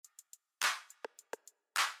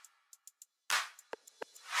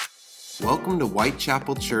Welcome to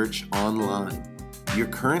Whitechapel Church Online. You're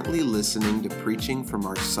currently listening to preaching from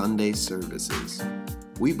our Sunday services.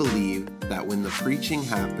 We believe that when the preaching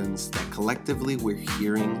happens, that collectively we're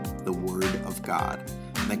hearing the Word of God,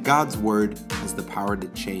 and that God's Word has the power to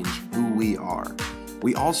change who we are.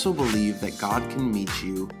 We also believe that God can meet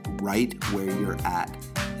you right where you're at,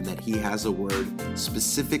 and that He has a word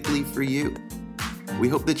specifically for you. We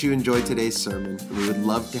hope that you enjoyed today's sermon, and we would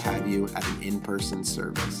love to have you at an in-person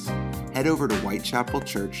service. Head over to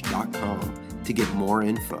whitechapelchurch.com to get more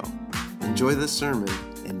info. Enjoy the sermon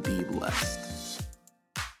and be blessed.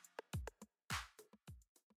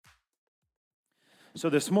 So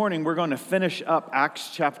this morning we're going to finish up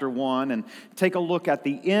Acts chapter 1 and take a look at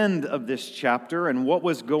the end of this chapter and what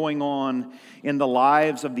was going on in the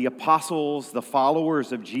lives of the apostles, the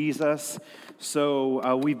followers of Jesus.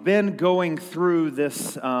 So we've been going through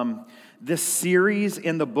this series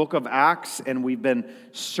in the book of Acts, and we've been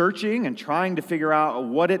searching and trying to figure out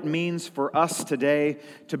what it means for us today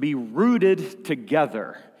to be rooted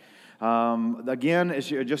together. Again,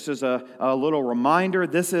 just as a little reminder,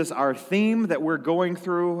 this is our theme that we're going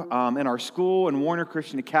through in our school in Warner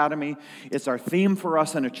Christian Academy. It's our theme for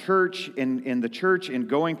us in a church, in the church, in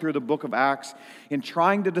going through the book of Acts, in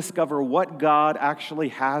trying to discover what God actually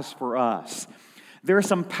has for us. There are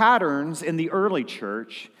some patterns in the early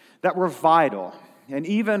church that were vital, and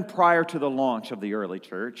even prior to the launch of the early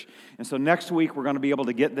church. And so next week we're going to be able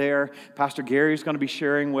to get there. Pastor Gary is going to be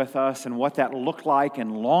sharing with us and what that looked like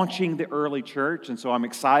in launching the early church, and so I'm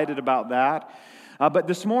excited about that. But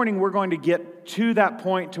this morning we're going to get to that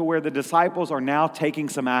point to where the disciples are now taking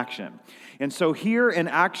some action. And so here in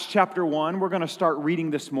Acts chapter 1, we're going to start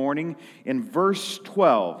reading this morning in verse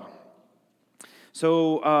 12.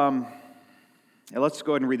 So, let's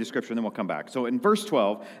go ahead and read the scripture, and then we'll come back. So in verse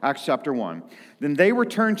 12, Acts chapter 1, then they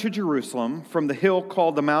returned to Jerusalem from the hill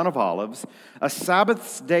called the Mount of Olives, a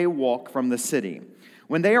Sabbath's day walk from the city.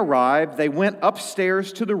 When they arrived, they went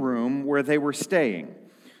upstairs to the room where they were staying.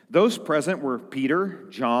 Those present were Peter,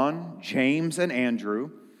 John, James, and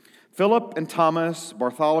Andrew, Philip and Thomas,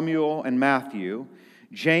 Bartholomew and Matthew,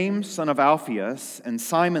 James, son of Alphaeus, and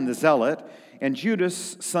Simon the Zealot, and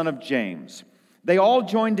Judas, son of James. They all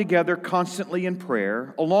joined together constantly in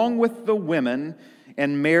prayer, along with the women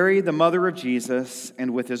and Mary, the mother of Jesus,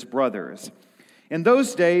 and with his brothers. In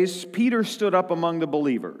those days, Peter stood up among the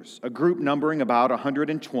believers, a group numbering about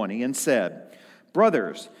 120, and said,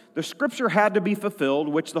 "Brothers, the scripture had to be fulfilled,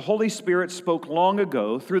 which the Holy Spirit spoke long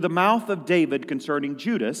ago through the mouth of David concerning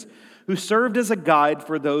Judas, who served as a guide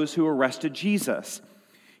for those who arrested Jesus.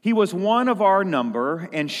 He was one of our number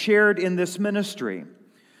and shared in this ministry.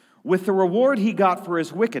 With the reward he got for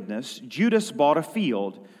his wickedness, Judas bought a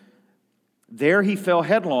field. There he fell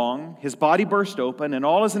headlong, his body burst open, and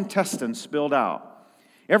all his intestines spilled out.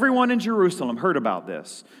 Everyone in Jerusalem heard about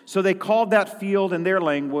this, so they called that field in their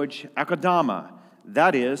language Akeldama,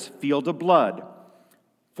 that is, field of blood.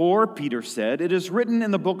 For, Peter said, it is written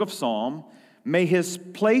in the book of Psalm, may his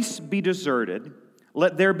place be deserted,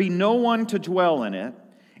 let there be no one to dwell in it,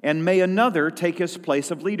 and may another take his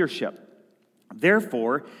place of leadership.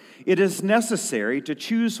 Therefore, it is necessary to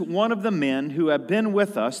choose one of the men who have been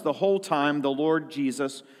with us the whole time the Lord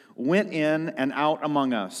Jesus went in and out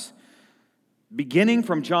among us, beginning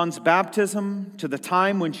from John's baptism to the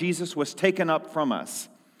time when Jesus was taken up from us.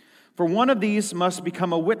 For one of these must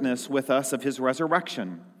become a witness with us of his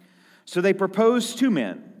resurrection." So they proposed two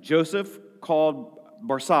men, Joseph, called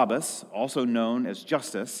Barsabbas, also known as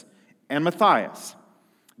Justus, and Matthias.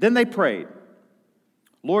 Then they prayed,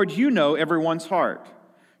 "Lord, you know everyone's heart.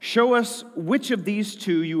 Show us which of these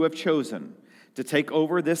two you have chosen to take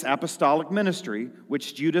over this apostolic ministry,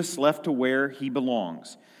 which Judas left to where he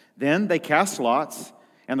belongs." Then they cast lots,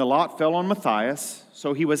 and the lot fell on Matthias,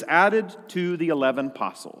 so he was added to the 11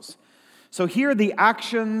 apostles. So here the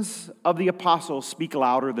actions of the apostles speak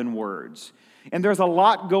louder than words. And there's a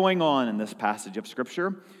lot going on in this passage of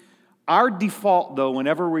Scripture. Our default, though,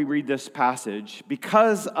 whenever we read this passage,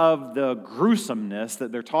 because of the gruesomeness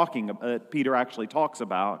that Peter actually talks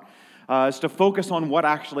about, is to focus on what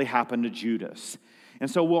actually happened to Judas. And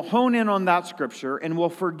so we'll hone in on that scripture, and we'll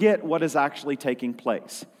forget what is actually taking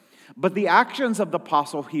place. But the actions of the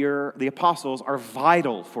apostles are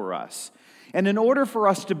vital for us. And in order for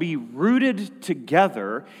us to be rooted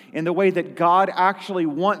together in the way that God actually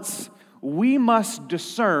wants, we must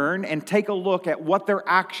discern and take a look at what their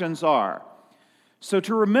actions are. So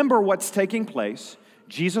to remember what's taking place,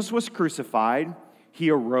 Jesus was crucified,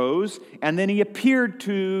 he arose, and then he appeared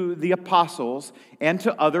to the apostles and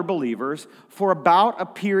to other believers for about a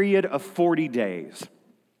period of 40 days.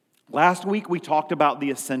 Last week we talked about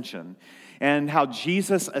the ascension. and how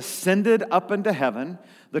Jesus ascended up into heaven.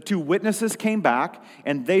 The two witnesses came back,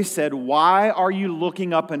 and they said, "Why are you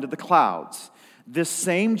looking up into the clouds? This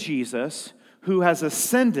same Jesus who has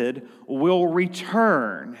ascended will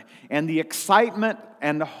return." And the excitement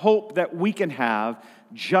and the hope that we can have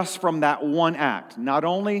just from that one act, not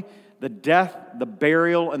only the death, the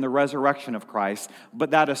burial, and the resurrection of Christ, but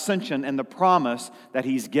that ascension and the promise that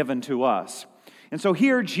he's given to us. And so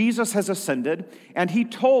here Jesus has ascended, and he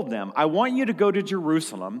told them, "I want you to go to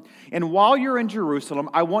Jerusalem, and while you're in Jerusalem,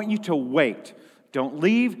 I want you to wait. Don't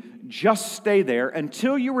leave, just stay there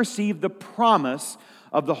until you receive the promise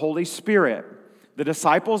of the Holy Spirit." The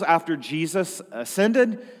disciples, after Jesus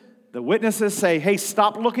ascended, the witnesses say, "Hey,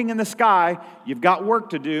 stop looking in the sky, you've got work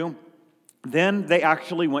to do." Then they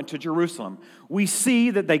actually went to Jerusalem. We see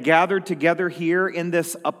that they gathered together here in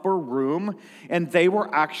this upper room, and they were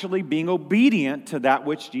actually being obedient to that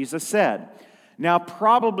which Jesus said. Now,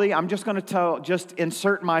 probably, I'm just going to just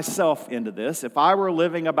insert myself into this. If I were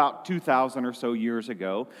living about 2,000 or so years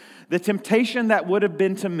ago, the temptation that would have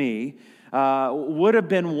been to me would have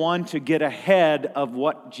been one to get ahead of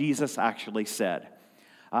what Jesus actually said.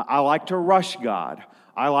 I like to rush God.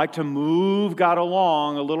 I like to move God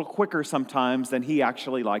along a little quicker sometimes than he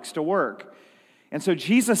actually likes to work. And so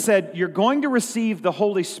Jesus said, "You're going to receive the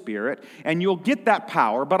Holy Spirit, and you'll get that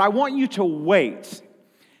power, but I want you to wait."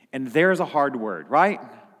 And there's a hard word, right?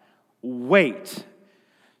 Wait.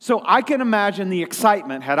 So I can imagine the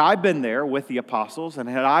excitement had I been there with the apostles and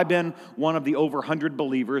had I been one of the over 100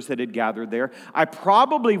 believers that had gathered there. I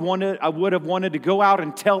would have wanted to go out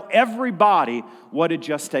and tell everybody what had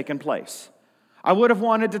just taken place. I would have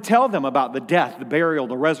wanted to tell them about the death, the burial,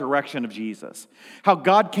 the resurrection of Jesus, how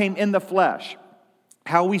God came in the flesh,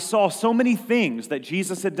 how we saw so many things that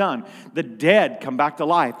Jesus had done. The dead come back to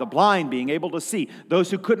life, the blind being able to see, those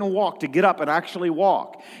who couldn't walk to get up and actually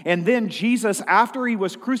walk. And then Jesus, after he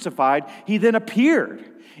was crucified, he then appeared.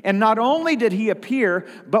 And not only did he appear,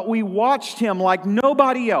 but we watched him like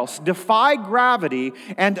nobody else defy gravity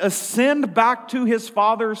and ascend back to his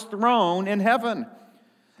Father's throne in heaven.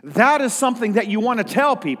 That is something that you want to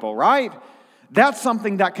tell people, right? That's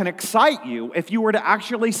something that can excite you if you were to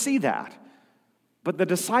actually see that. But the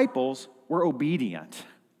disciples were obedient.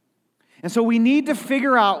 And so we need to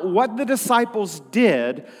figure out what the disciples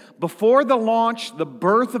did before the launch, the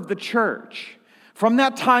birth of the church. From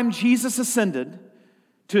that time Jesus ascended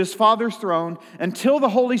to his Father's throne until the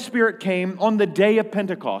Holy Spirit came on the day of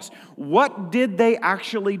Pentecost. What did they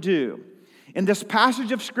actually do? In this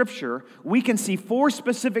passage of Scripture, we can see 4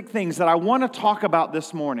 specific things that I want to talk about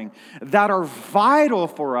this morning that are vital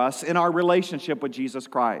for us in our relationship with Jesus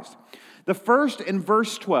Christ. The first, in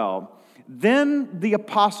verse 12, "Then the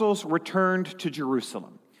apostles returned to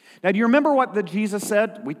Jerusalem." Now, do you remember what Jesus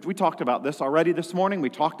said? We talked about this already this morning. We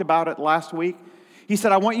talked about it last week. He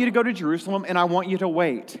said, "I want you to go to Jerusalem, and I want you to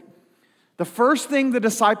wait." The first thing the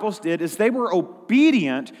disciples did is they were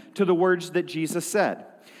obedient to the words that Jesus said.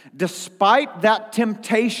 Despite that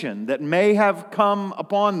temptation that may have come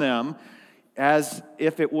upon them, as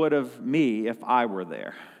if it would have me if I were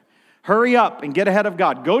there. Hurry up and get ahead of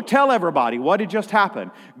God. Go tell everybody what had just happened.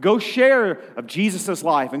 Go share of Jesus'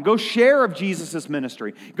 life and go share of Jesus'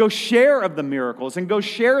 ministry. Go share of the miracles and go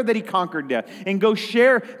share that he conquered death and go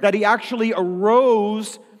share that he actually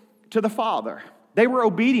arose to the Father. They were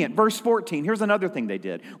obedient. Verse 14, here's another thing they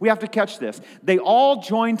did. We have to catch this. They all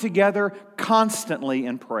joined together constantly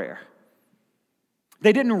in prayer.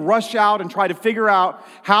 They didn't rush out and try to figure out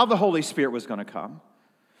how the Holy Spirit was going to come.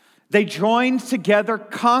 They joined together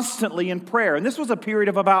constantly in prayer. And this was a period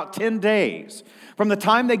of about 10 days from the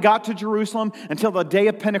time they got to Jerusalem until the day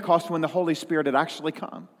of Pentecost when the Holy Spirit had actually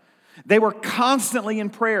come. They were constantly in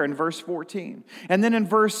prayer in verse 14. And then in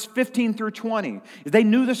verse 15 through 20, they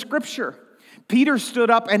knew the Scripture. Peter stood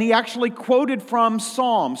up and he actually quoted from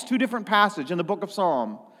Psalms, 2 different passages in the book of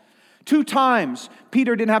Psalm. 2 times,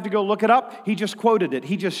 Peter didn't have to go look it up. He just quoted it.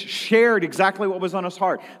 He just shared exactly what was on his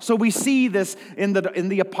heart. So we see this in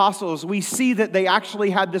the apostles. We see that they actually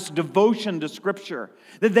had this devotion to Scripture,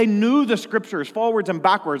 that they knew the Scriptures forwards and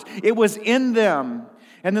backwards. It was in them.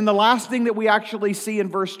 And then the last thing that we actually see in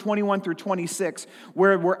verse 21 through 26,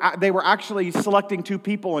 where they were actually selecting 2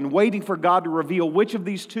 people and waiting for God to reveal which of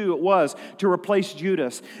these 2 it was to replace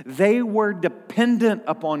Judas. They were dependent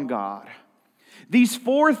upon God. These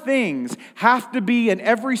 4 things have to be in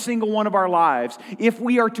every single one of our lives if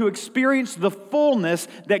we are to experience the fullness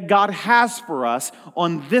that God has for us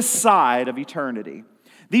on this side of eternity.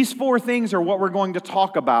 These 4 things are what we're going to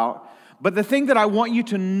talk about. But the thing that I want you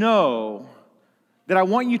to know that I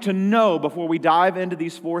want you to know before we dive into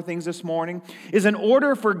these 4 things this morning is in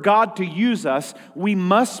order for God to use us, we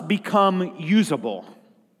must become usable.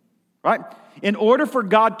 Right? In order for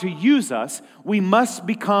God to use us, we must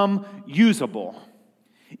become usable.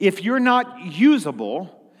 If you're not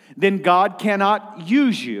usable, then God cannot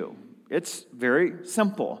use you. It's very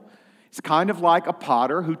simple. It's kind of like a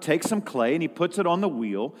potter who takes some clay and he puts it on the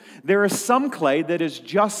wheel. There is some clay that is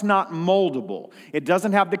just not moldable. It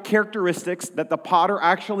doesn't have the characteristics that the potter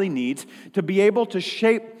actually needs to be able to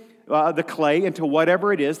shape the clay into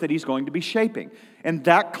whatever it is that he's going to be shaping. And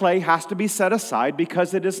that clay has to be set aside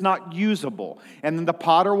because it is not usable. And then the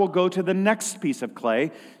potter will go to the next piece of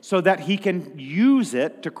clay so that he can use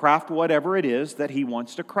it to craft whatever it is that he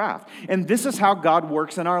wants to craft. And this is how God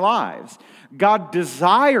works in our lives. God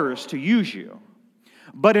desires to use you.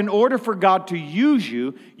 But in order for God to use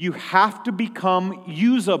you, you have to become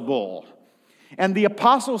usable. And the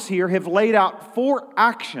apostles here have laid out 4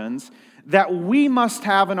 actions that we must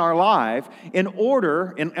have in our life in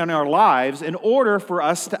order for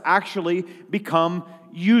us to actually become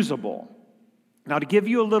usable. Now, to give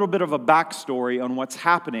you a little bit of a backstory on what's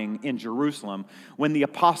happening in Jerusalem when the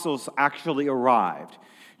apostles actually arrived.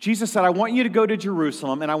 Jesus said, I want you to go to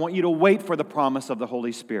Jerusalem and I want you to wait for the promise of the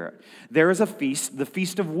Holy Spirit. There is a feast, the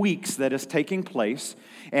Feast of Weeks, that is taking place,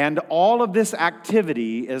 and all of this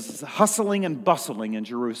activity is hustling and bustling in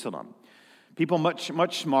Jerusalem. People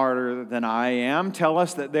much smarter than I am tell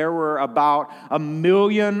us that there were about 1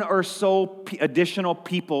 million or so additional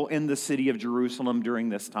people in the city of Jerusalem during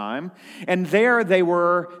this time. And there they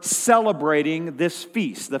were celebrating this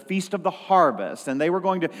feast, the Feast of the Harvest. And they were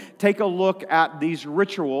going to take a look at these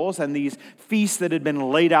rituals and these feasts that had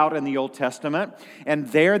been laid out in the Old Testament. And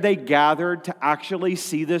there they gathered to actually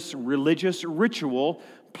see this religious ritual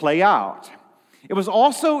play out. It was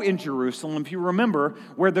also in Jerusalem, if you remember,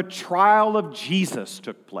 where the trial of Jesus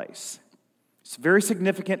took place. It's a very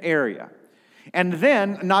significant area. And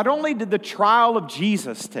then, not only did the trial of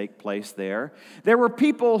Jesus take place there were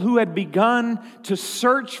people who had begun to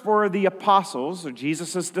search for the apostles, or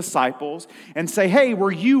Jesus' disciples, and say, hey,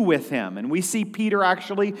 were you with him? And we see Peter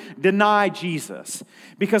actually deny Jesus.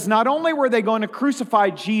 Because not only were they going to crucify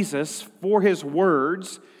Jesus for his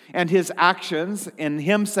words and his actions, and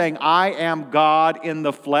him saying, I am God in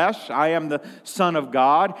the flesh, I am the Son of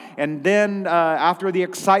God. And then after the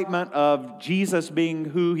excitement of Jesus being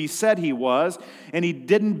who he said he was, and he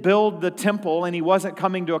didn't build the temple, and he wasn't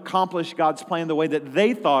coming to accomplish God's plan the way that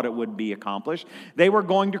they thought it would be accomplished, they were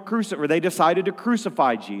going to crucify, or they decided to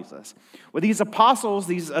crucify Jesus. Well, these apostles,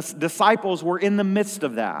 these disciples were in the midst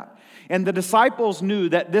of that. And the disciples knew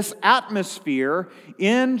that this atmosphere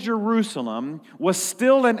in Jerusalem was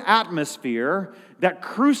still an atmosphere that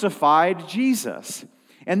crucified Jesus.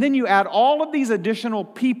 And then you add all of these additional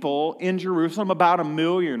people in Jerusalem, about 1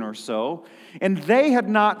 million or so, and they had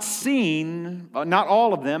not seen, not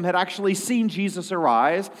all of them had actually seen Jesus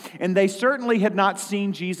arise, and they certainly had not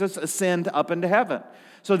seen Jesus ascend up into heaven.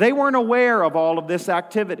 So they weren't aware of all of this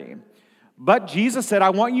activity. But Jesus said, I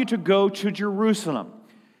want you to go to Jerusalem.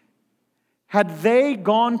 Had they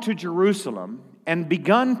gone to Jerusalem and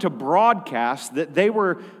begun to broadcast that they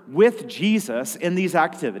were with Jesus in these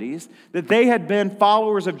activities, that they had been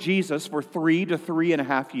followers of Jesus for 3 to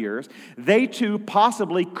 3.5 years, they too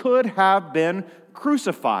possibly could have been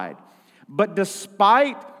crucified. But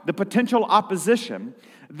despite the potential opposition,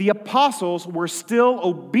 the apostles were still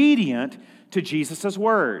obedient to Jesus'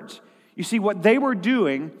 words. You see, what they were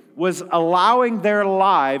doing was allowing their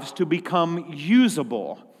lives to become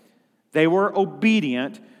usable. They were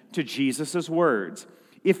obedient to Jesus' words.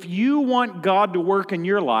 If you want God to work in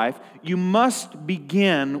your life, you must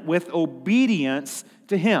begin with obedience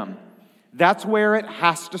to Him. That's where it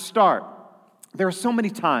has to start. There are so many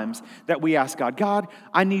times that we ask God, God,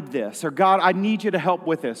 I need this, or God, I need you to help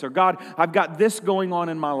with this, or God, I've got this going on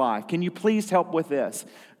in my life. Can you please help with this?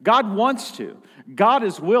 God wants to. God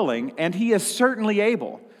is willing, and He is certainly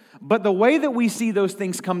able. But the way that we see those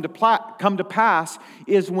things come to pass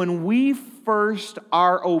is when we first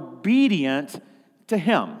are obedient to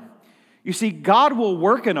Him. You see, God will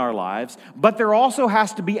work in our lives, but there also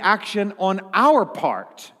has to be action on our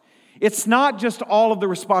part. It's not just all of the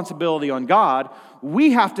responsibility on God.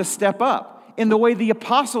 We have to step up in the way the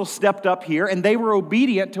apostles stepped up here, and they were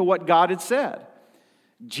obedient to what God had said.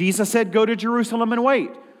 Jesus said, go to Jerusalem and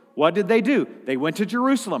wait. What did they do? They went to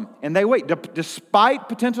Jerusalem and they wait. Despite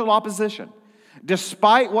potential opposition,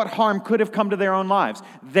 despite what harm could have come to their own lives,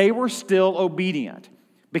 they were still obedient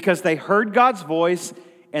because they heard God's voice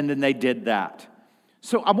and then they did that.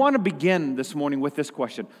 So I want to begin this morning with this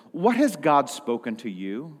question. What has God spoken to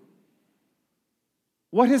you?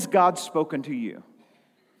 What has God spoken to you?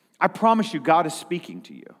 I promise you, God is speaking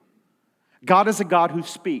to you. God is a God who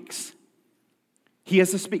speaks. He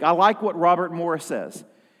is a speaker. I like what Robert Morris says.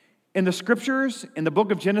 In the scriptures, in the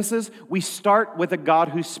book of Genesis, we start with a God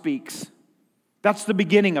who speaks. That's the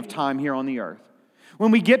beginning of time here on the earth.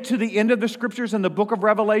 When we get to the end of the scriptures in the book of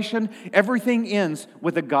Revelation, everything ends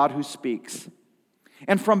with a God who speaks.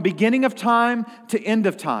 And from beginning of time to end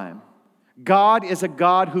of time, God is a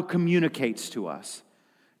God who communicates to us.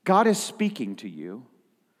 God is speaking to you.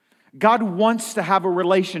 God wants to have a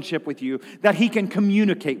relationship with you that He can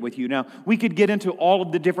communicate with you. Now, we could get into all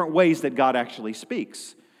of the different ways that God actually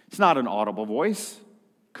speaks. It's not an audible voice.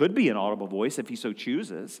 Could be an audible voice if He so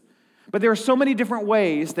chooses. But there are so many different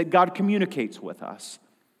ways that God communicates with us.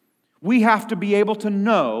 We have to be able to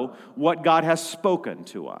know what God has spoken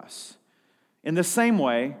to us. In the same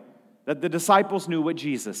way that the disciples knew what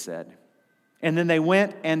Jesus said. And then they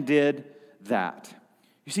went and did that.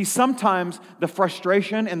 You see, sometimes the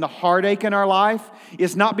frustration and the heartache in our life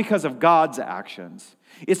is not because of God's actions.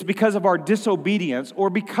 It's because of our disobedience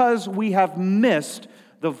or because we have missed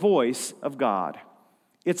the voice of God.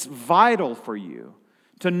 It's vital for you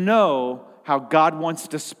to know how God wants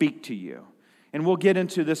to speak to you. And we'll get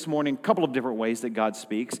into this morning a couple of different ways that God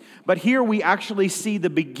speaks. But here we actually see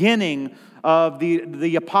the beginning of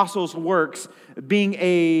the apostles' works being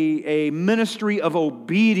a ministry of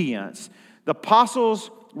obedience. The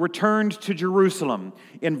apostles returned to Jerusalem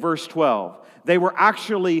in verse 12. They were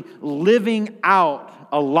actually living out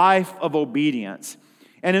a life of obedience.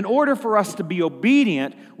 And in order for us to be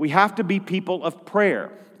obedient, we have to be people of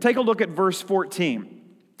prayer. Take a look at verse 14.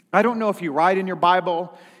 I don't know if you write in your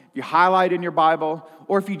Bible, if you highlight in your Bible,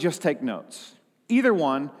 or if you just take notes. Either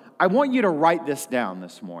one, I want you to write this down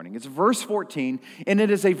this morning. It's verse 14, and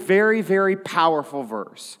it is a very, very powerful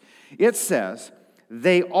verse. It says,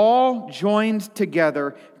 they all joined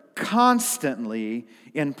together constantly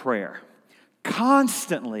in prayer.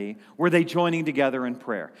 Constantly were they joining together in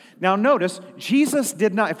prayer. Now notice, Jesus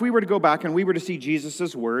did not, if we were to go back and we were to see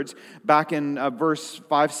Jesus' words back in verse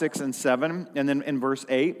 5, 6, and 7, and then in verse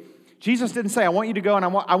 8, Jesus didn't say, I want you to go and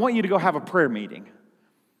I want you to go have a prayer meeting.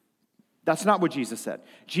 That's not what Jesus said.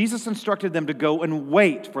 Jesus instructed them to go and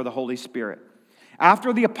wait for the Holy Spirit.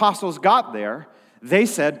 After the apostles got there, they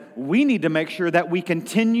said, we need to make sure that we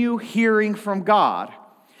continue hearing from God.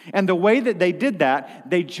 And the way that they did that,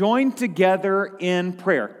 they joined together in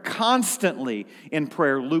prayer, constantly in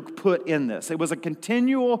prayer, Luke put in this. It was a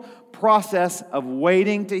continual process of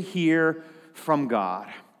waiting to hear from God.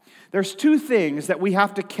 There's two things that we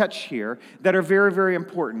have to catch here that are very, very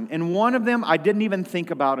important. And one of them I didn't even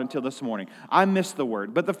think about until this morning. I missed the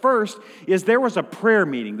word. But the first is there was a prayer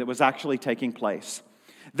meeting that was actually taking place.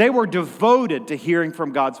 They were devoted to hearing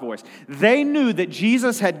from God's voice. They knew that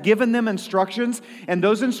Jesus had given them instructions, and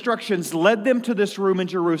those instructions led them to this room in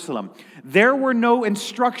Jerusalem. There were no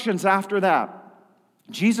instructions after that.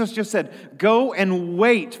 Jesus just said, go and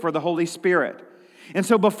wait for the Holy Spirit. And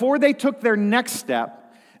so before they took their next step,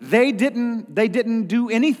 they didn't do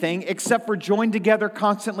anything except for join together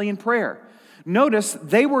constantly in prayer. Notice,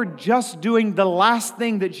 they were just doing the last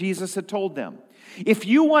thing that Jesus had told them. If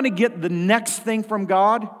you want to get the next thing from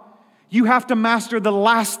God, you have to master the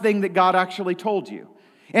last thing that God actually told you.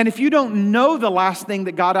 And if you don't know the last thing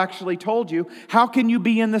that God actually told you, how can you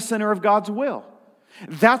be in the center of God's will?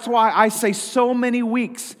 That's why I say so many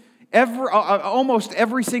weeks, almost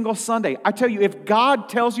every single Sunday, I tell you, if God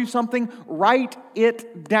tells you something, write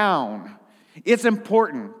it down. It's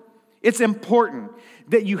important. It's important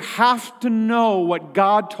that you have to know what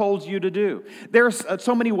God told you to do. There's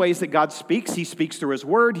so many ways that God speaks. He speaks through His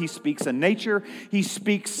Word. He speaks in nature. He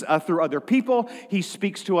speaks through other people. He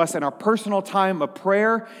speaks to us in our personal time of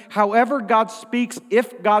prayer. However God speaks,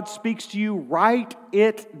 if God speaks to you, write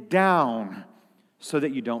it down so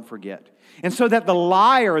that you don't forget. And so that the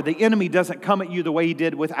liar, the enemy, doesn't come at you the way he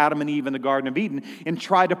did with Adam and Eve in the Garden of Eden and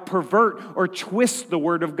try to pervert or twist the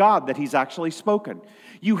Word of God that He's actually spoken.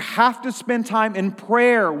 You have to spend time in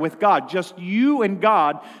prayer with God, just you and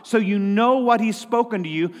God, so you know what He's spoken to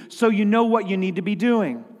you, so you know what you need to be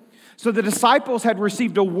doing. So the disciples had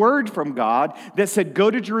received a word from God that said, go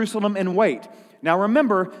to Jerusalem and wait. Now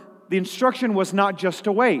remember, the instruction was not just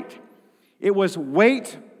to wait. It was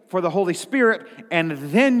wait for the Holy Spirit, and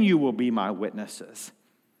then you will be my witnesses.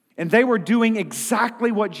 And they were doing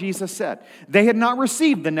exactly what Jesus said. They had not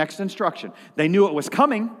received the next instruction. They knew it was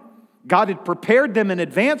coming. God had prepared them in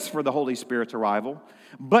advance for the Holy Spirit's arrival,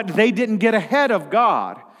 but they didn't get ahead of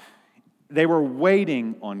God. They were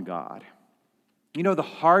waiting on God. You know, the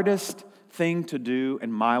hardest thing to do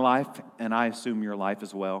in my life, and I assume your life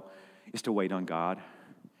as well, is to wait on God.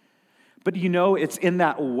 But you know, it's in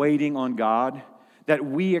that waiting on God that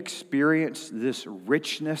we experience this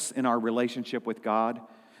richness in our relationship with God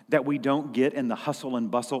that we don't get in the hustle and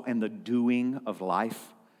bustle and the doing of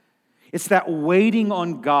life. It's that waiting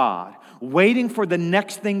on God, waiting for the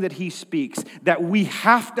next thing that He speaks, that we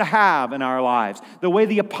have to have in our lives. The way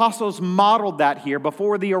the apostles modeled that here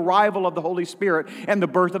before the arrival of the Holy Spirit and the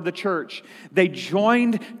birth of the church. They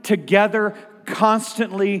joined together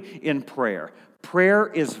constantly in prayer. Prayer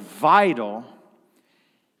is vital,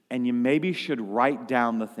 and you maybe should write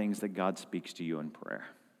down the things that God speaks to you in prayer.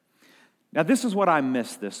 Now, this is what I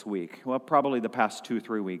missed this week, well, probably the past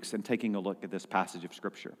 2-3 weeks, in taking a look at this passage of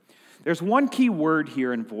Scripture. There's one key word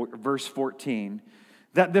here in verse 14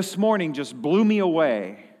 that this morning just blew me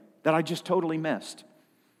away, that I just totally missed.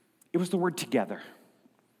 It was the word together.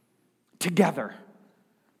 Together.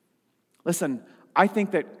 Listen, I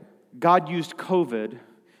think that God used COVID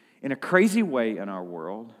in a crazy way in our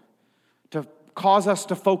world to cause us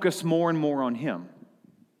to focus more and more on Him.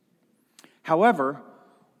 However,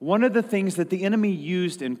 one of the things that the enemy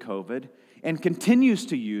used in COVID and continues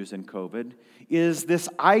to use in COVID is this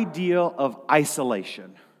idea of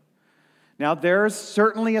isolation. Now, there's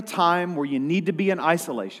certainly a time where you need to be in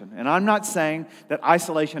isolation, and I'm not saying that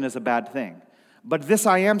isolation is a bad thing, but this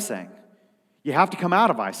I am saying. You have to come out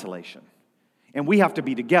of isolation, and we have to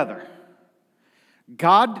be together.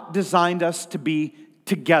 God designed us to be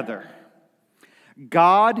together.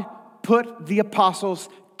 God put the apostles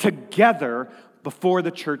together before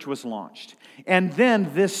the church was launched. And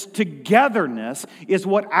then this togetherness is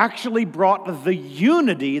what actually brought the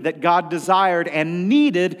unity that God desired and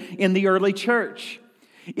needed in the early church.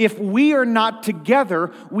 If we are not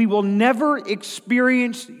together, we will never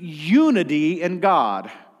experience unity in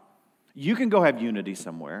God. You can go have unity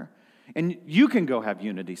somewhere. And you can go have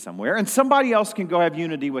unity somewhere, and somebody else can go have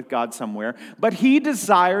unity with God somewhere, but He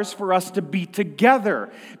desires for us to be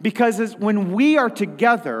together, because it's when we are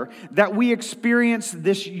together that we experience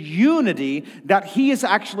this unity that He has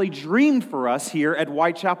actually dreamed for us here at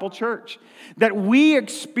Whitechapel Church. That we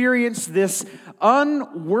experience this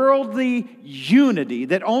unworldly unity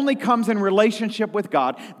that only comes in relationship with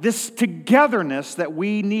God, this togetherness that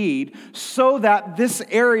we need so that this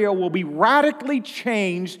area will be radically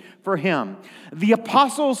changed for Him. The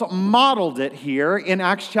apostles modeled it here in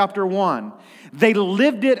Acts chapter 1. They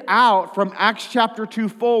lived it out from Acts chapter 2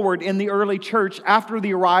 forward in the early church after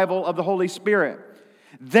the arrival of the Holy Spirit.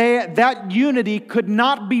 That unity could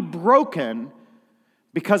not be broken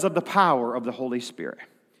because of the power of the Holy Spirit.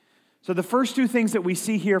 So the first two things that we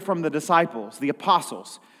see here from the disciples, the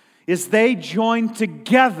apostles, is they joined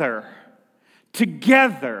together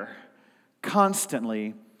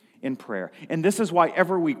constantly in prayer. And this is why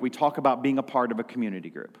every week we talk about being a part of a community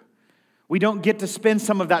group. We don't get to spend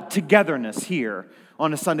some of that togetherness here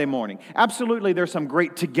on a Sunday morning. Absolutely, there's some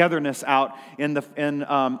great togetherness out in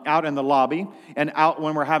the lobby and out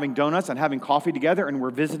when we're having donuts and having coffee together and we're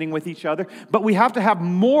visiting with each other. But we have to have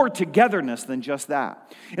more togetherness than just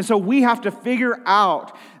that. And so we have to figure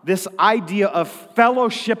out this idea of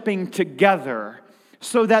fellowshipping together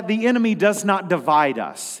so that the enemy does not divide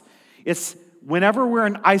us. It's whenever we're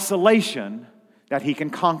in isolation that he can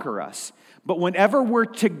conquer us. But whenever we're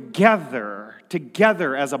together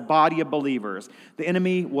as a body of believers, the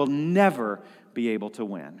enemy will never be able to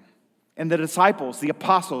win. And the disciples, the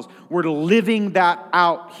apostles, were living that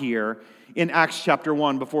out here in Acts chapter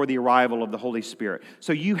 1 before the arrival of the Holy Spirit.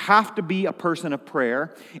 So you have to be a person of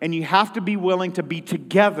prayer, and you have to be willing to be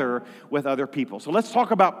together with other people. So let's talk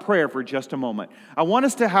about prayer for just a moment. I want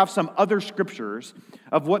us to have some other scriptures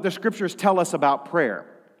of what the scriptures tell us about prayer.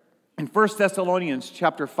 In 1 Thessalonians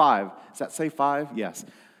chapter 5, does that say 5? Yes.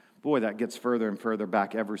 Boy, that gets further and further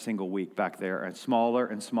back every single week back there, and smaller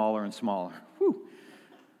and smaller and smaller. Whew.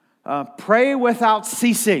 Pray without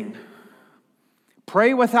ceasing.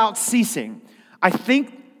 Pray without ceasing. I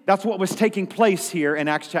think that's what was taking place here in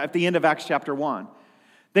at the end of Acts chapter 1.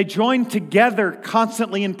 They joined together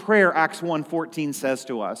constantly in prayer, Acts 1:14 says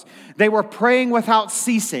to us. They were praying without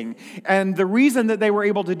ceasing. And the reason that they were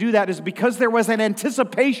able to do that is because there was an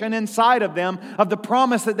anticipation inside of them of the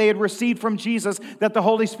promise that they had received from Jesus that the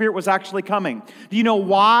Holy Spirit was actually coming. Do you know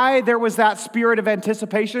why there was that spirit of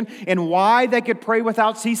anticipation and why they could pray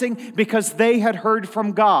without ceasing? Because they had heard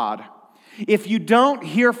from God. If you don't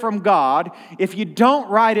hear from God, if you don't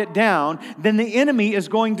write it down, then the enemy is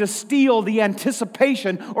going to steal the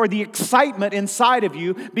anticipation or the excitement inside of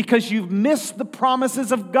you because you've missed the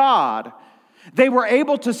promises of God. They were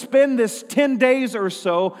able to spend this 10 days or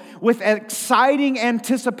so with exciting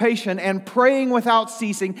anticipation and praying without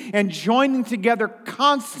ceasing and joining together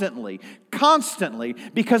constantly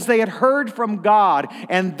because they had heard from God,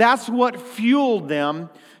 and that's what fueled them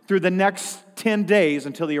through the next 10 days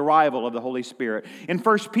until the arrival of the Holy Spirit. In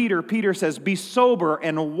 1 Peter, Peter says, be sober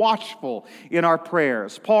and watchful in our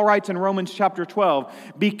prayers. Paul writes in Romans chapter 12,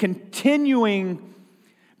 be continuing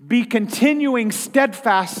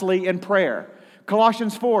steadfastly in prayer.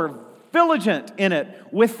 Colossians 4, vigilant in it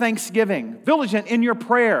with thanksgiving. Vigilant in your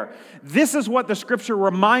prayer. This is what the Scripture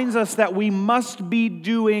reminds us that we must be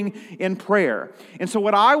doing in prayer. And so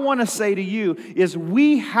what I want to say to you is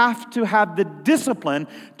we have to have the discipline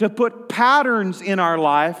to put patterns in our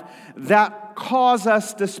life that cause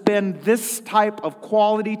us to spend this type of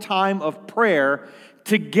quality time of prayer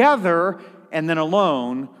together and then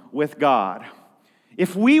alone with God.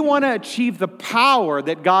 If we want to achieve the power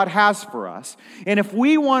that God has for us, and if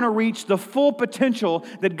we want to reach the full potential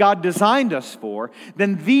that God designed us for,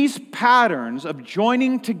 then these patterns of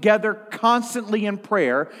joining together constantly in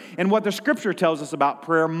prayer, and what the Scripture tells us about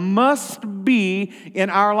prayer, must be in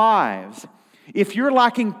our lives. If you're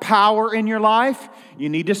lacking power in your life, you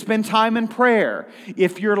need to spend time in prayer.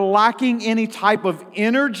 If you're lacking any type of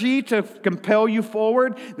energy to compel you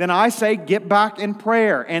forward, then I say get back in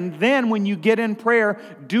prayer. And then when you get in prayer,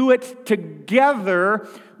 do it together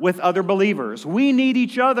with other believers. We need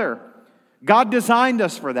each other. God designed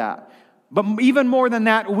us for that. But even more than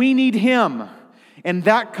that, we need Him. And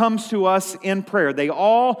that comes to us in prayer. They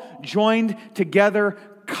all joined together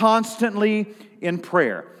constantly in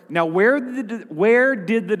prayer. Now, where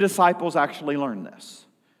did the disciples actually learn this?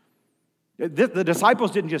 The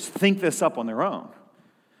disciples didn't just think this up on their own.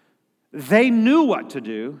 They knew what to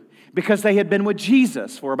do because they had been with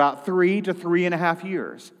Jesus for about 3 to 3.5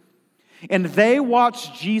 years. And they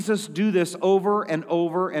watched Jesus do this over and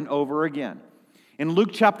over and over again. In Luke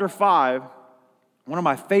chapter 5, one of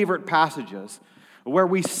my favorite passages, where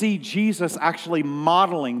we see Jesus actually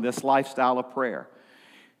modeling this lifestyle of prayer.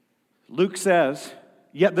 Luke says,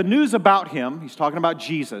 yet the news about him, he's talking about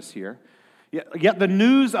Jesus here, yet the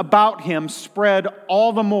news about him spread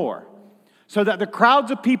all the more, so that the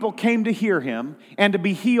crowds of people came to hear him and to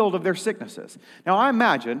be healed of their sicknesses. Now I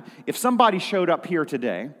imagine if somebody showed up here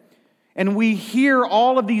today, and we hear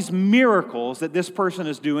all of these miracles that this person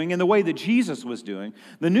is doing and the way that Jesus was doing,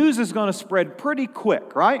 the news is going to spread pretty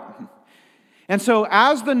quick, right? And so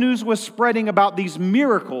as the news was spreading about these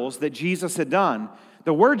miracles that Jesus had done,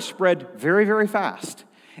 the word spread very, very fast.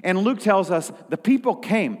 And Luke tells us the people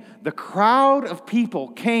came. The crowd of people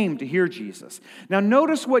came to hear Jesus. Now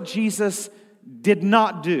notice what Jesus did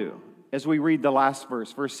not do as we read the last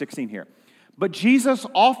verse 16 here. But Jesus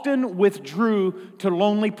often withdrew to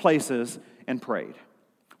lonely places and prayed.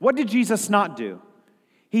 What did Jesus not do?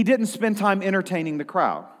 He didn't spend time entertaining the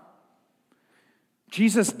crowd.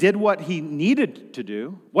 Jesus did what he needed to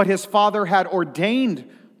do, what his Father had ordained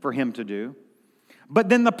for him to do. But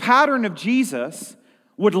then the pattern of Jesus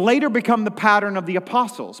would later become the pattern of the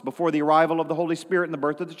apostles before the arrival of the Holy Spirit and the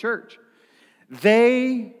birth of the church.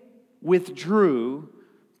 They withdrew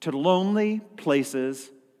to lonely places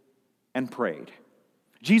and prayed.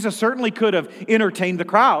 Jesus certainly could have entertained the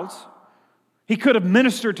crowds. He could have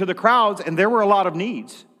ministered to the crowds, and there were a lot of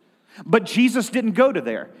needs. But Jesus didn't go to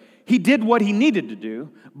there. He did what he needed to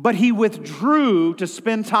do, but he withdrew to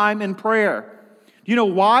spend time in prayer. You know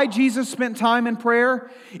why Jesus spent time in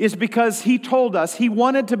prayer? Is because he told us he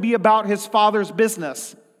wanted to be about his Father's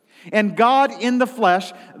business. And God in the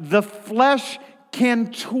flesh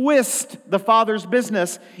can twist the Father's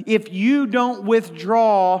business if you don't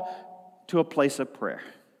withdraw to a place of prayer.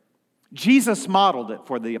 Jesus modeled it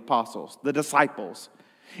for the apostles, the disciples.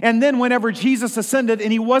 And then whenever Jesus ascended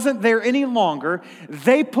and he wasn't there any longer,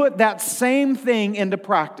 they put that same thing into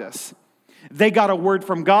practice. They got a word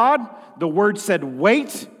from God. The word said,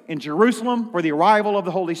 wait in Jerusalem for the arrival of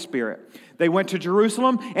the Holy Spirit. They went to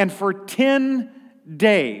Jerusalem, and for 10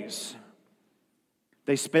 days,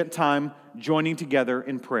 they spent time joining together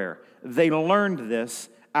in prayer. They learned this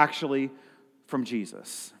actually from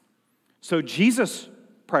Jesus. So Jesus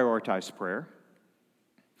prioritized prayer.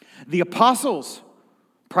 The apostles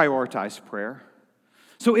prioritized prayer.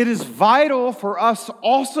 So it is vital for us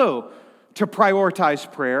also to prioritize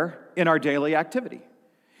prayer in our daily activity.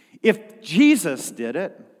 If Jesus did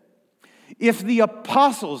it, if the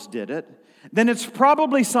apostles did it, then it's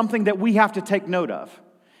probably something that we have to take note of.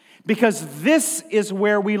 Because this is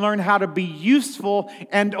where we learn how to be useful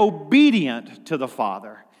and obedient to the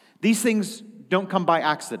Father. These things don't come by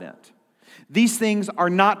accident. These things are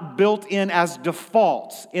not built in as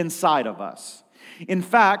defaults inside of us. In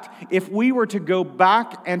fact, if we were to go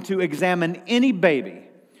back and to examine any baby,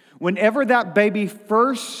 whenever that baby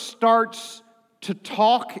first starts to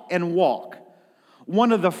talk and walk,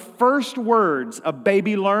 one of the first words a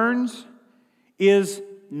baby learns is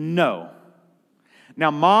no.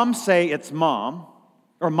 Now, moms say it's mom,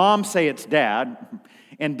 or moms say it's dad,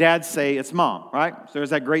 and dads say it's mom, right? So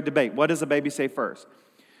there's that great debate. What does a baby say first?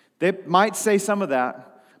 They might say some of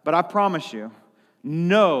that, but I promise you,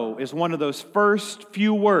 no is one of those first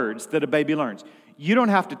few words that a baby learns. You don't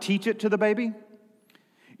have to teach it to the baby.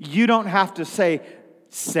 You don't have to say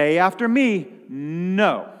after me,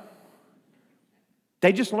 no.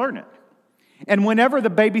 They just learn it. And whenever the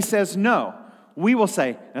baby says no, we will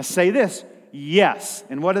say, now say this, yes.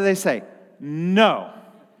 And what do they say? No.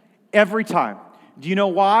 Every time. Do you know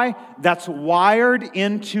why? That's wired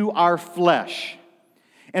into our flesh.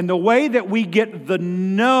 And the way that we get the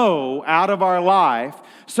no out of our life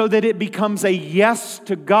so that it becomes a yes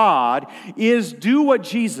to God is do what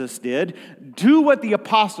Jesus did, do what the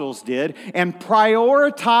apostles did, and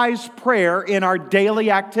prioritize prayer in our daily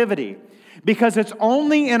activity. Because it's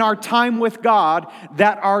only in our time with God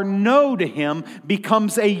that our no to Him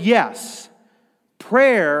becomes a yes.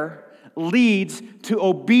 Prayer leads to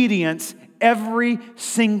obedience every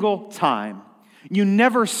single time. You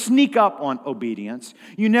never sneak up on obedience.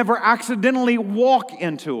 You never accidentally walk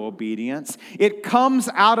into obedience. It comes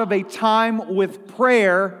out of a time with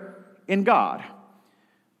prayer in God.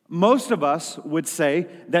 Most of us would say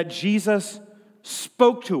that Jesus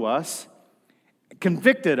spoke to us,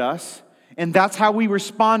 convicted us, and that's how we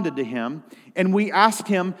responded to Him. And we asked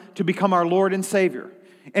Him to become our Lord and Savior.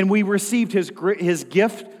 And we received His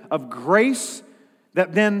gift of grace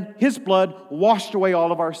that then His blood washed away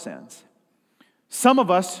all of our sins. Some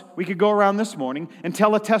of us, we could go around this morning and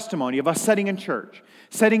tell a testimony of us sitting in church,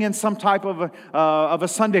 sitting in some type of a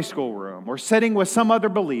Sunday school room, or sitting with some other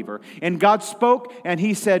believer. And God spoke and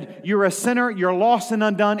He said, you're a sinner, you're lost and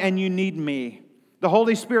undone, and you need me. The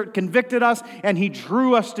Holy Spirit convicted us and He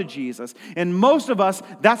drew us to Jesus. And most of us,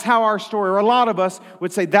 that's how our story, or a lot of us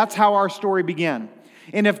would say that's how our story began.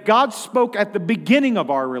 And if God spoke at the beginning of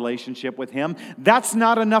our relationship with Him, that's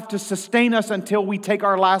not enough to sustain us until we take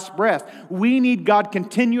our last breath. We need God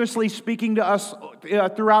continuously speaking to us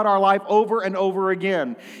throughout our life over and over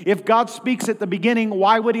again. If God speaks at the beginning,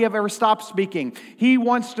 why would He ever stop speaking? He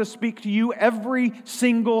wants to speak to you every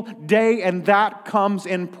single day, and that comes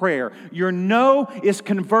in prayer. Your no is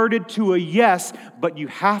converted to a yes, but you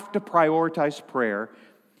have to prioritize prayer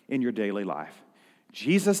in your daily life.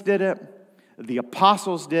 Jesus did it. The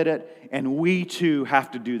apostles did it, and we too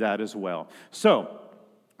have to do that as well. So,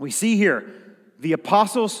 we see here, the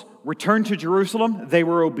apostles returned to Jerusalem. They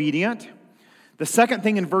were obedient. The second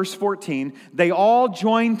thing in verse 14, they all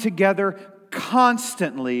joined together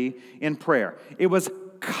constantly in prayer. It was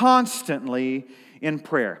constantly in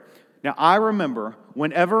prayer. Now, I remember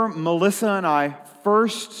whenever Melissa and I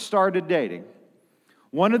first started dating,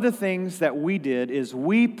 one of the things that we did is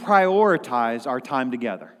we prioritized our time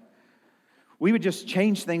together. We would just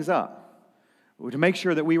change things up to make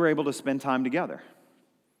sure that we were able to spend time together.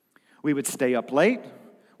 We would stay up late,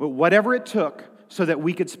 whatever it took, so that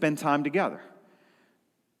we could spend time together.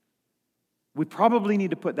 We probably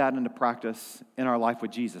need to put that into practice in our life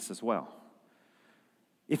with Jesus as well.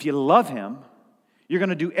 If you love Him, you're going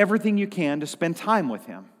to do everything you can to spend time with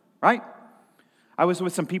Him, right? I was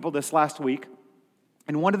with some people this last week,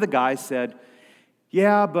 and one of the guys said,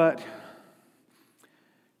 yeah, but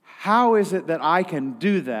how is it that I can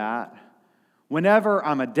do that whenever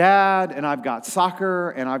I'm a dad and I've got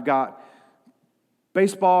soccer and I've got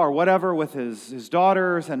baseball or whatever with his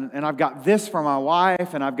daughters and I've got this for my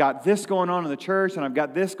wife and I've got this going on in the church and I've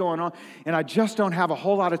got this going on and I just don't have a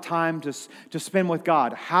whole lot of time to spend with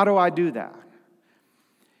God. How do I do that?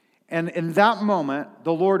 And in that moment,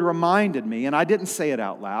 the Lord reminded me, and I didn't say it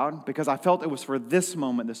out loud because I felt it was for this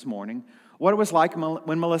moment this morning, what it was like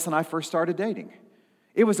when Melissa and I first started dating.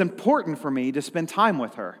 It was important for me to spend time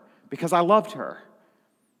with her because I loved her.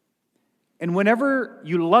 And whenever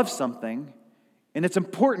you love something and it's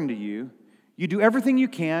important to you, you do everything you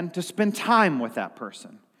can to spend time with that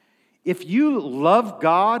person. If you love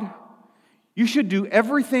God, you should do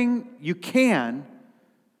everything you can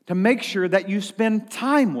to make sure that you spend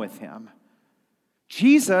time with Him.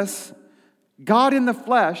 Jesus, God in the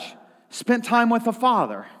flesh, spent time with the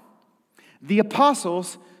Father. The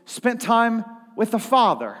apostles spent time with the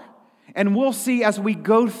Father. And we'll see as we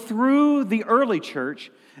go through the early church,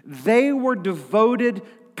 they were devoted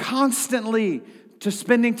constantly to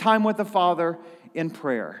spending time with the Father in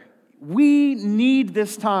prayer. We need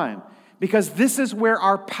this time because this is where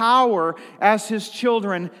our power as His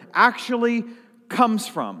children actually comes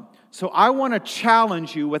from. So I want to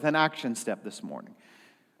challenge you with an action step this morning.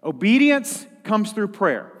 Obedience comes through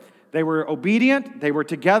prayer. They were obedient, they were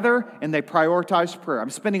together, and they prioritized prayer. I'm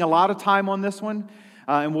spending a lot of time on this one,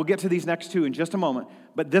 and we'll get to these next two in just a moment.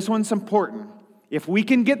 But this one's important. If we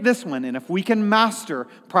can get this one, and if we can master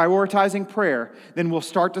prioritizing prayer, then we'll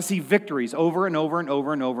start to see victories over and over and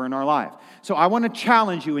over and over in our life. So I want to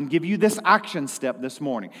challenge you and give you this action step this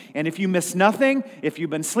morning. And if you miss nothing, if you've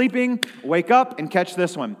been sleeping, wake up and catch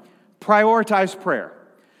this one. Prioritize prayer.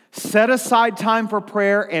 Set aside time for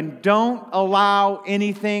prayer and don't allow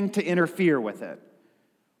anything to interfere with it.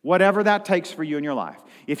 Whatever that takes for you in your life.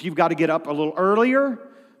 If you've got to get up a little earlier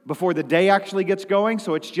before the day actually gets going,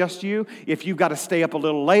 so it's just you. If you've got to stay up a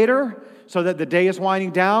little later so that the day is winding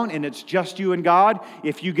down and it's just you and God.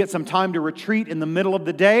 If you get some time to retreat in the middle of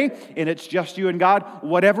the day and it's just you and God.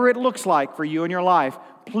 Whatever it looks like for you in your life,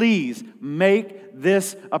 please make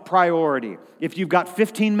this a priority. If you've got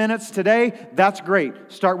 15 minutes today, that's great.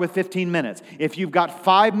 Start with 15 minutes. If you've got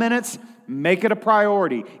 5 minutes, make it a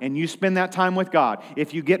priority, and you spend that time with God.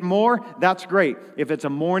 If you get more, that's great. If it's a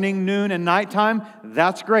morning, noon, and nighttime,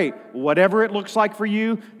 that's great. Whatever it looks like for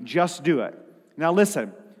you, just do it. Now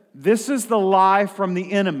listen, this is the lie from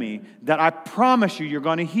the enemy that I promise you're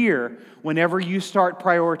going to hear whenever you start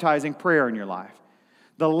prioritizing prayer in your life.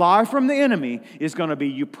 The lie from the enemy is going to be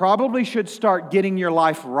you probably should start getting your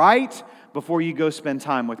life right before you go spend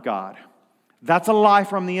time with God. That's a lie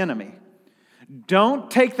from the enemy. Don't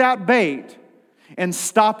take that bait and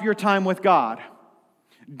stop your time with God.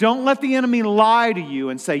 Don't let the enemy lie to you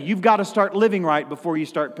and say, you've got to start living right before you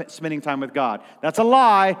start spending time with God. That's a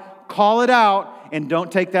lie. Call it out and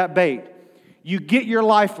don't take that bait. You get your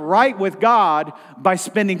life right with God by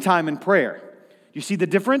spending time in prayer. You see the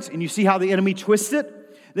difference? And you see how the enemy twists it?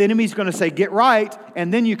 The enemy's going to say, get right,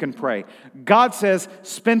 and then you can pray. God says,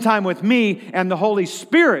 spend time with me, and the Holy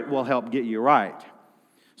Spirit will help get you right.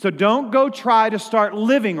 So don't go try to start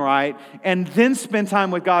living right and then spend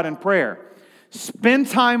time with God in prayer. Spend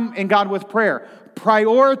time in God with prayer.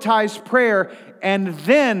 Prioritize prayer, and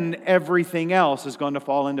then everything else is going to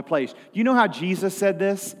fall into place. You know how Jesus said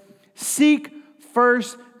this? Seek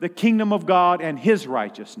first the kingdom of God and His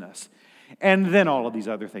righteousness, and then all of these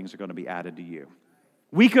other things are going to be added to you.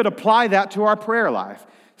 We could apply that to our prayer life.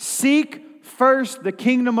 Seek first the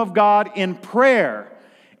kingdom of God in prayer,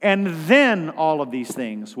 and then all of these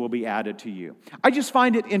things will be added to you. I just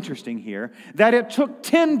find it interesting here that it took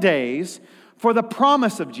 10 days for the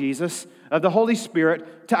promise of Jesus, of the Holy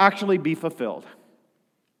Spirit, to actually be fulfilled.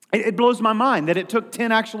 It blows my mind that it took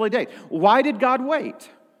 10 actual days. Why did God wait?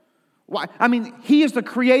 Why? I mean, He is the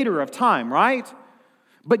creator of time, right?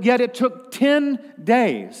 But yet it took 10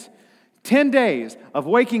 days. 10 days of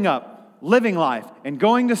waking up, living life, and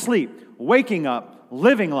going to sleep. Waking up,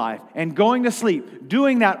 living life, and going to sleep,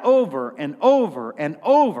 doing that over and over and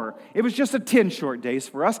over. It was just 10 short days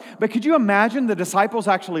for us. But could you imagine the disciples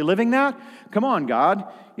actually living that? Come on, God.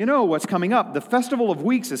 You know what's coming up. The Festival of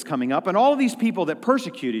Weeks is coming up, and all of these people that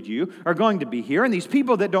persecuted you are going to be here, and these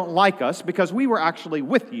people that don't like us because we were actually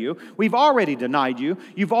with you, we've already denied you,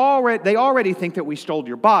 they already think that we stole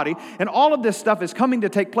your body, and all of this stuff is coming to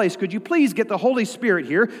take place. Could you please get the Holy Spirit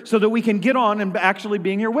here so that we can get on and actually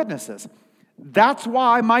being your witnesses? That's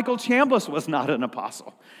why Michael Chambliss was not an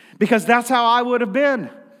apostle, because that's how I would have been.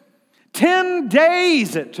 10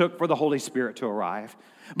 days it took for the Holy Spirit to arrive.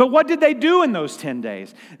 But what did they do in those 10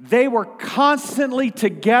 days? They were constantly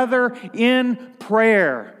together in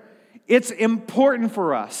prayer. It's important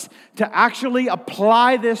for us to actually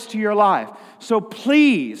apply this to your life. So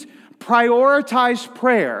please prioritize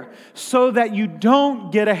prayer so that you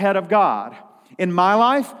don't get ahead of God. In my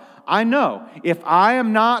life, I know if I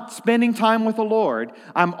am not spending time with the Lord,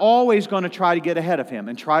 I'm always going to try to get ahead of Him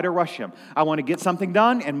and try to rush Him. I want to get something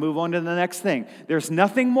done and move on to the next thing. There's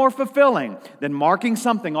nothing more fulfilling than marking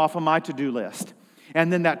something off of my to-do list.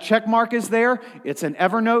 And then that check mark is there, it's an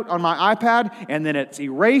Evernote on my iPad, and then it's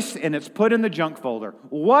erased and it's put in the junk folder.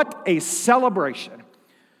 What a celebration.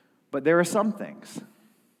 But there are some things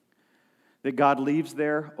that God leaves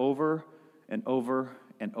there over and over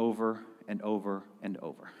and over and over and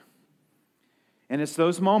over. And it's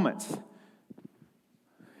those moments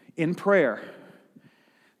in prayer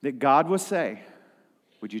that God will say,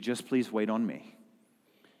 would you just please wait on me?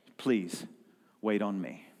 Please wait on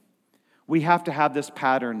me. We have to have this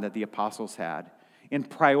pattern that the apostles had in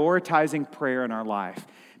prioritizing prayer in our life,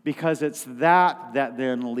 because it's that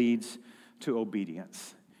then leads to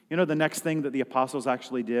obedience. You know the next thing that the apostles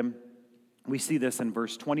actually did? We see this in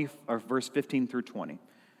verse 15 through 20.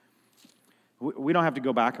 We don't have to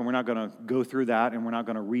go back, and we're not going to go through that, and we're not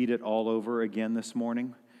going to read it all over again this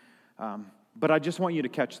morning. But I just want you to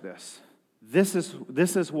catch this. This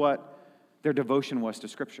is what their devotion was to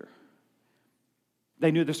Scripture.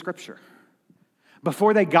 They knew the Scripture.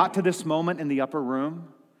 Before they got to this moment in the upper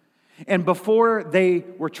room, And before they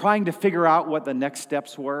were trying to figure out what the next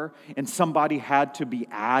steps were, and somebody had to be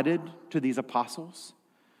added to these apostles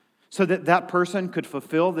so that that person could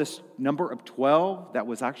fulfill this number of 12 that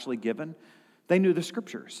was actually given, they knew the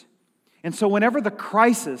Scriptures. And so whenever the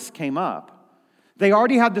crisis came up, they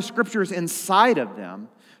already had the Scriptures inside of them,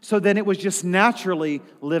 so then it was just naturally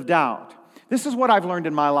lived out. This is what I've learned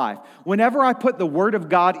in my life. Whenever I put the Word of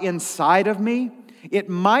God inside of me, it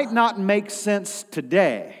might not make sense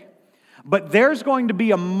today, but there's going to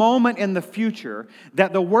be a moment in the future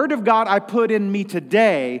that the Word of God I put in me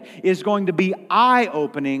today is going to be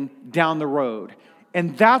eye-opening down the road.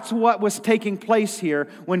 And that's what was taking place here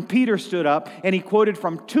when Peter stood up and he quoted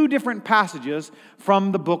from two different passages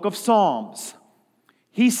from the book of Psalms.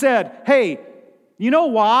 He said, hey, you know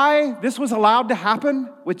why this was allowed to happen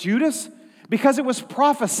with Judas? Because it was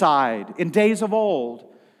prophesied in days of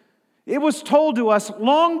old. It was told to us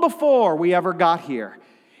long before we ever got here.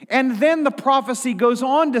 And then the prophecy goes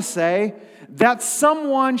on to say that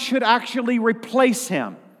someone should actually replace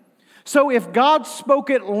him. So if God spoke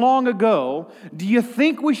it long ago, do you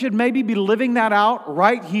think we should maybe be living that out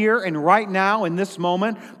right here and right now in this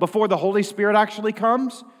moment before the Holy Spirit actually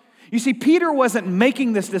comes? You see, Peter wasn't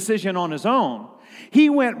making this decision on his own. He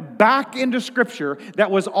went back into Scripture that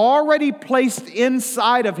was already placed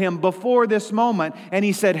inside of him before this moment, and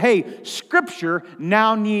he said, hey, Scripture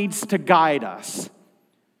now needs to guide us.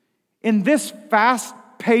 In this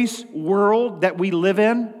fast-paced world that we live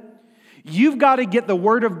in, you've got to get the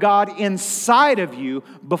Word of God inside of you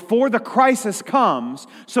before the crisis comes,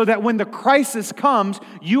 so that when the crisis comes,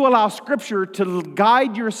 you allow Scripture to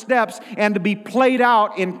guide your steps and to be played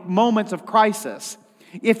out in moments of crisis.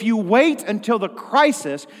 If you wait until the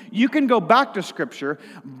crisis, you can go back to Scripture,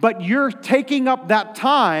 but you're taking up that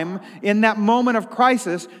time in that moment of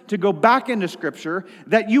crisis to go back into Scripture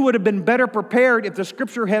that you would have been better prepared if the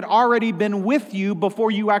Scripture had already been with you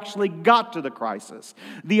before you actually got to the crisis.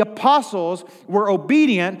 The apostles were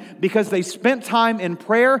obedient because they spent time in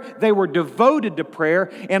prayer, they were devoted to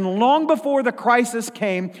prayer, and long before the crisis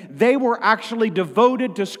came, they were actually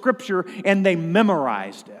devoted to Scripture and they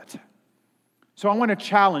memorized it. So I want to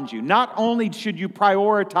challenge you. Not only should you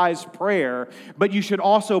prioritize prayer, but you should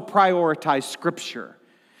also prioritize Scripture.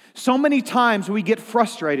 So many times we get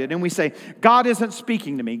frustrated and we say, God isn't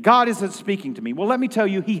speaking to me. God isn't speaking to me. Well, let me tell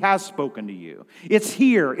you, He has spoken to you. It's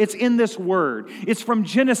here. It's in this Word. It's from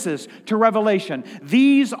Genesis to Revelation.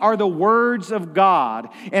 These are the words of God.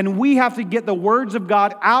 And we have to get the words of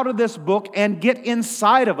God out of this book and get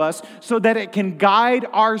inside of us so that it can guide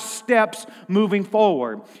our steps moving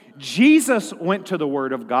forward. Jesus went to the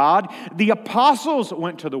Word of God. The apostles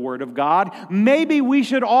went to the Word of God. Maybe we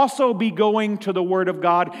should also be going to the Word of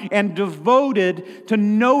God and devoted to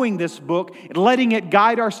knowing this book, letting it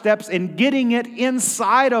guide our steps and getting it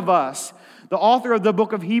inside of us. The author of the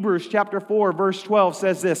book of Hebrews, chapter 4, verse 12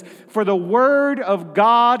 says this, "For the Word of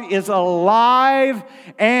God is alive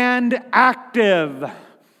and active."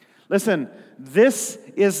 Listen, this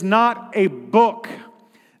is not a book.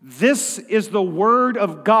 This is the Word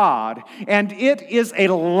of God, and it is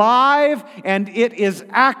alive and it is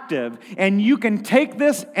active. And you can take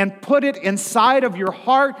this and put it inside of your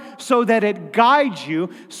heart so that it guides you,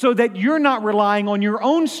 so that you're not relying on your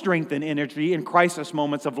own strength and energy in crisis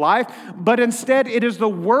moments of life, but instead it is the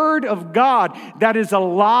Word of God that is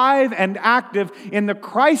alive and active in the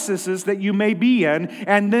crises that you may be in.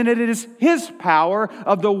 And then it is His power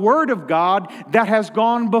of the Word of God that has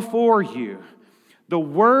gone before you. The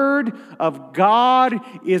Word of God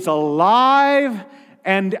is alive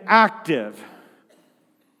and active.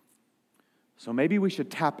 So maybe we should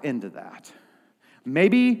tap into that.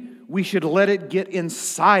 Maybe we should let it get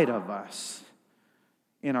inside of us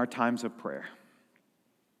in our times of prayer.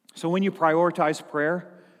 So when you prioritize prayer,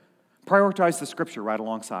 prioritize the Scripture right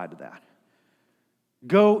alongside of that.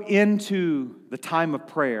 Go into the time of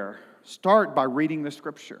prayer. Start by reading the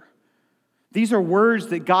Scripture. These are words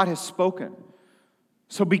that God has spoken.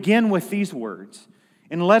 So begin with these words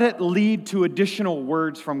and let it lead to additional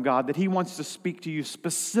words from God that He wants to speak to you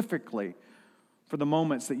specifically for the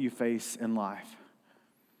moments that you face in life.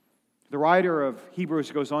 The writer of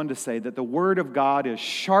Hebrews goes on to say that the Word of God is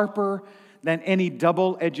sharper than any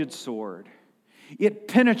double-edged sword. It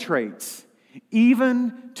penetrates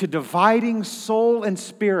even to dividing soul and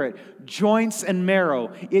spirit, joints and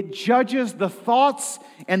marrow. It judges the thoughts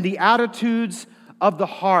and the attitudes of the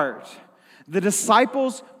heart. The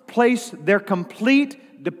disciples placed their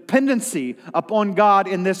complete dependency upon God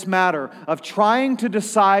in this matter of trying to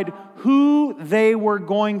decide who they were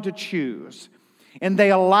going to choose. And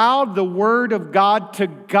they allowed the Word of God to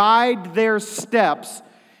guide their steps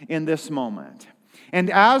in this moment. And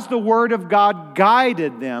as the Word of God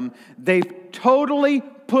guided them, they totally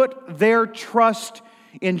put their trust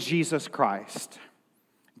in Jesus Christ.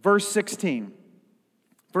 Verse 16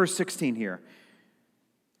 here.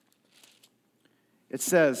 It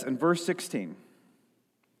says in verse 16,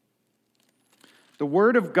 the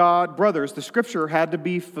Word of God, brothers, the Scripture had to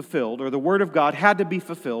be fulfilled, or the Word of God had to be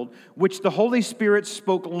fulfilled, which the Holy Spirit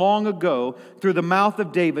spoke long ago through the mouth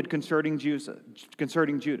of David concerning Judas.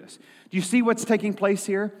 Do you see what's taking place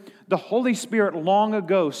here? The Holy Spirit long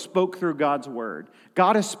ago spoke through God's Word.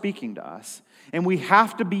 God is speaking to us, and we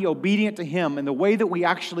have to be obedient to Him, and the way that we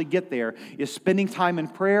actually get there is spending time in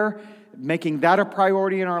prayer, making that a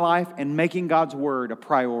priority in our life, and making God's Word a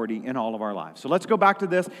priority in all of our lives. So let's go back to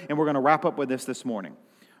this, and we're going to wrap up with this morning.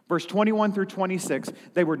 Verse 21 through 26,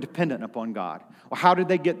 they were dependent upon God. Well, how did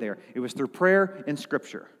they get there? It was through prayer and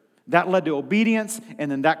Scripture. That led to obedience,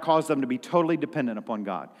 and then that caused them to be totally dependent upon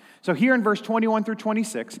God. So here in verse 21 through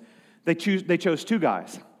 26, they chose two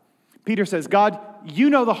guys. Peter says, God, you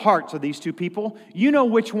know the hearts of these two people. You know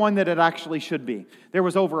which one that it actually should be. There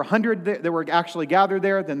was over 100 that were actually gathered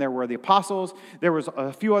there. Then there were the apostles. There was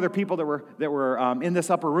a few other people that were in this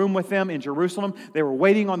upper room with them in Jerusalem. They were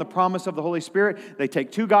waiting on the promise of the Holy Spirit. They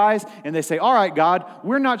take two guys and they say, all right, God,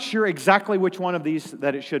 we're not sure exactly which one of these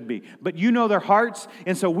that it should be. But you know their hearts.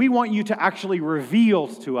 And so we want you to actually reveal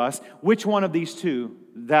to us which one of these two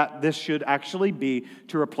that this should actually be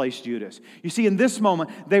to replace Judas. You see, in this moment,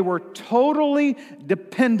 they were totally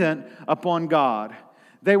dependent upon God.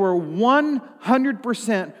 They were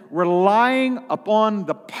 100% relying upon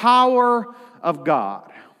the power of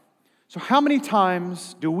God. So how many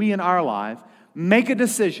times do we in our life make a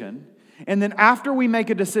decision, and then after we make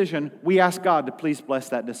a decision, we ask God to please bless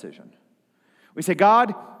that decision? We say,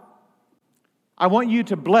 God, I want you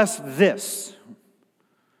to bless this.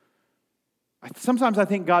 Sometimes I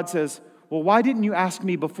think God says, well, why didn't you ask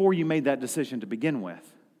me before you made that decision to begin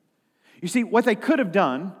with? You see, what they could have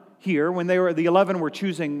done here, when the 11 were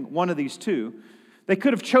choosing one of these two, they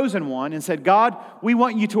could have chosen one and said, God, we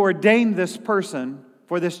want you to ordain this person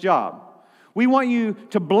for this job. We want you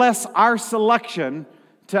to bless our selection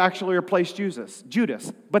to actually replace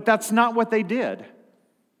Judas. But that's not what they did.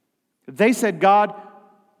 They said, God,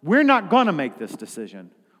 we're not going to make this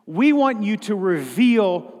decision. We want you to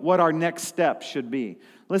reveal what our next step should be.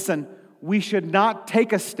 Listen, we should not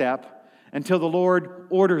take a step until the Lord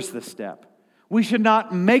orders the step. We should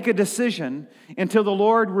not make a decision until the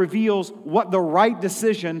Lord reveals what the right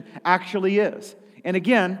decision actually is. And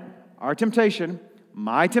again, my temptation,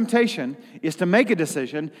 is to make a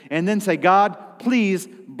decision and then say, God, please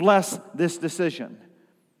bless this decision.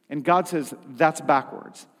 And God says, that's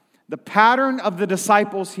backwards. The pattern of the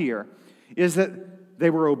disciples here is that they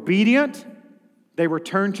were obedient, they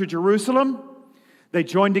returned to Jerusalem, they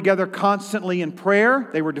joined together constantly in prayer,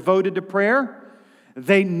 they were devoted to prayer,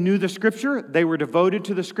 they knew the Scripture, they were devoted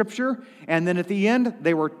to the Scripture, and then at the end,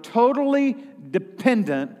 they were totally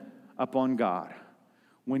dependent upon God.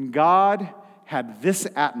 When God had this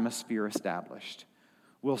atmosphere established,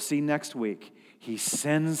 we'll see next week, He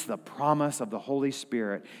sends the promise of the Holy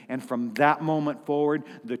Spirit. And from that moment forward,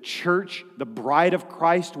 the church, the bride of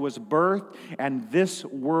Christ, was birthed. And this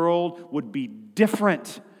world would be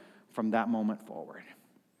different from that moment forward.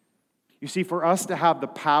 You see, for us to have the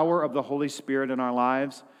power of the Holy Spirit in our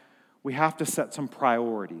lives, we have to set some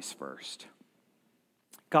priorities first.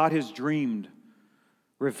 God has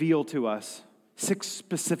revealed to us 6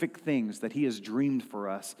 specific things that He has dreamed for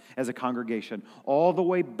us as a congregation, all the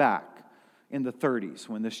way back in the 30s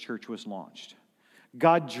when this church was launched.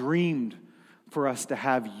 God dreamed for us to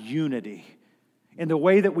have unity in the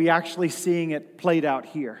way that we actually seeing it played out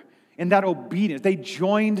here. In that obedience, they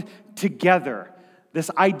joined together this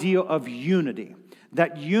idea of unity.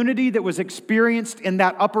 That unity that was experienced in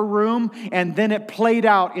that upper room, and then it played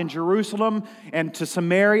out in Jerusalem and to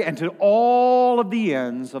Samaria and to all of the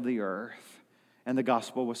ends of the earth. And the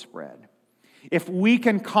gospel was spread. If we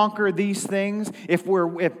can conquer these things, if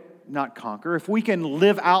we can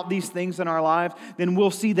live out these things in our lives, then we'll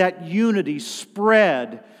see that unity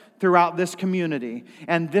spread throughout this community.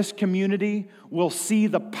 And this community will see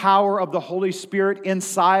the power of the Holy Spirit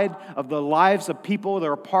inside of the lives of people that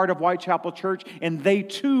are part of Whitechapel Church, and they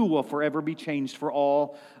too will forever be changed for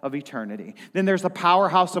all of eternity. Then there's the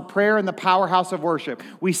powerhouse of prayer and the powerhouse of worship.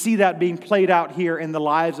 We see that being played out here in the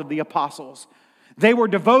lives of the apostles. They were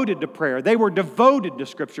devoted to prayer, they were devoted to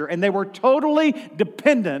Scripture, and they were totally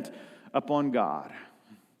dependent upon God.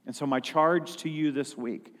 And so my charge to you this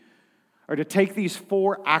week are to take these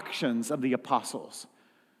 4 actions of the apostles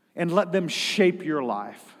and let them shape your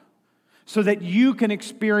life. so that you can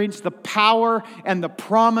experience the power and the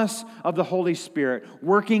promise of the Holy Spirit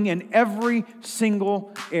working in every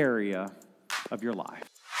single area of your life.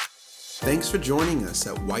 Thanks for joining us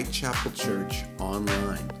at Whitechapel Church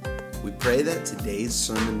Online. We pray that today's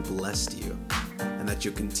sermon blessed you and that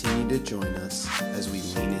you'll continue to join us as we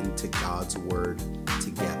lean into God's Word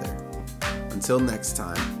together. Until next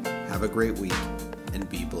time, have a great week and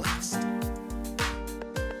be blessed.